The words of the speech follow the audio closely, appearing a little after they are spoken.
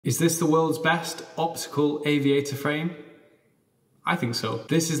Is this the world's best optical aviator frame? I think so.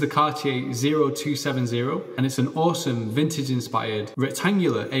 This is the Cartier 0270 and it's an awesome vintage inspired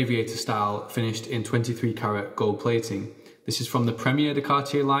rectangular aviator style finished in 23 karat gold plating. This is from the Premier de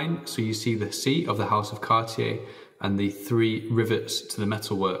Cartier line, so you see the C of the House of Cartier and the 3 rivets to the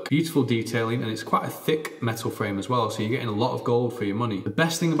metalwork. Beautiful detailing, and it's quite a thick metal frame as well, so you're getting a lot of gold for your money. The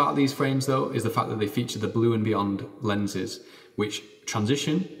best thing about these frames though is the fact that they feature the Blue and Beyond lenses, which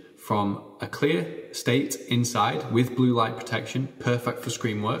transition from a clear state inside with blue light protection, perfect for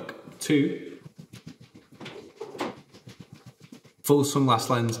screen work, to full sunglass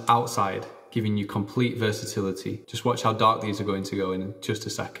lens outside, giving you complete versatility. Just watch how dark these are going to go in just a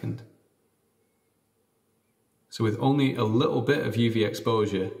second. So with only a little bit of UV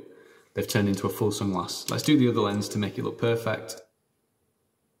exposure, they've turned into a full sunglass. Let's do the other lens to make it look perfect.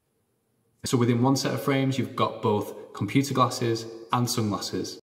 So within one set of frames, you've got both computer glasses and sunglasses.